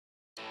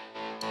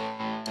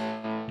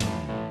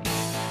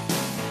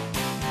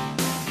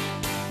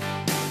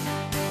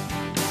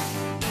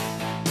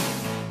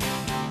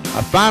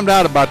I found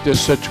out about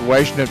this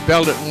situation and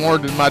felt it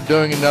warranted my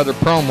doing another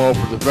promo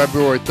for the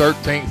February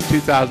 13th,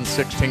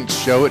 2016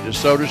 show at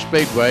Desoto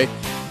Speedway,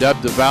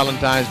 dubbed the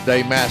Valentine's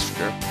Day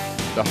Massacre.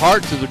 The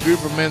hearts of the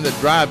group of men that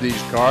drive these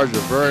cars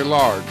are very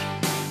large.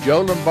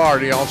 Joe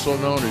Lombardi, also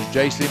known as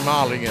J.C.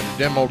 Molly in the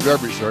demo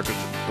derby circuits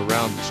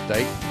around the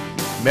state,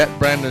 met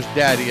Brandon's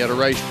daddy at a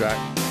racetrack.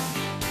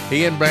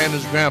 He and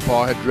Brandon's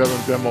grandpa had driven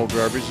demo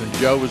derbies, and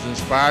Joe was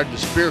inspired to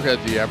spearhead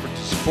the effort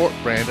to support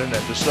Brandon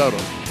at DeSoto.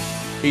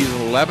 He's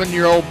an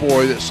 11-year-old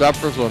boy that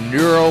suffers from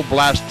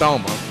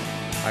neuroblastoma.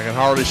 I can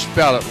hardly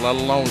spell it, let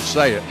alone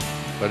say it,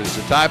 but it's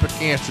the type of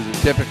cancer that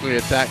typically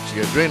attacks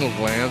the adrenal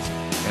glands,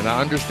 and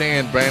I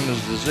understand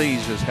Brandon's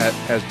disease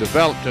has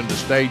developed into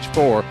stage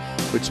 4,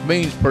 which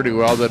means pretty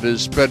well that it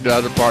is spread to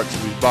other parts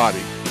of his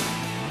body.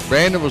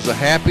 Brandon was a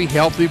happy,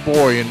 healthy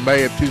boy in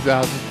May of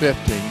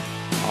 2015.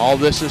 All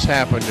this has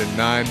happened in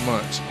 9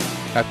 months.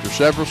 After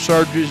several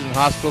surgeries and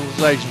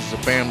hospitalizations, the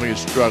family is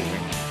struggling.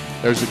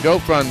 There's a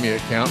GoFundMe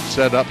account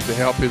set up to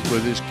help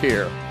with his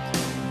care.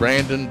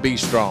 Brandon, be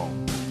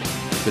strong.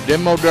 The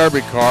Demo Derby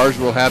cars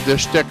will have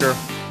this sticker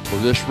for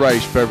this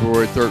race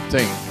February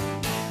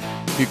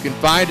 13th. You can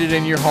find it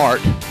in your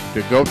heart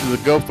to go to the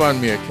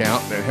GoFundMe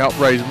account and help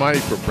raise money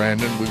for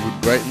Brandon. We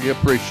would greatly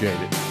appreciate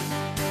it.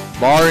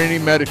 Bar any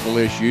medical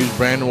issues,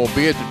 Brandon will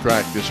be at the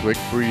track this week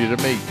for you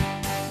to meet.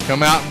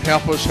 Come out and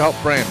help us help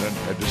Brandon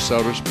at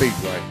DeSoto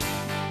Speedway.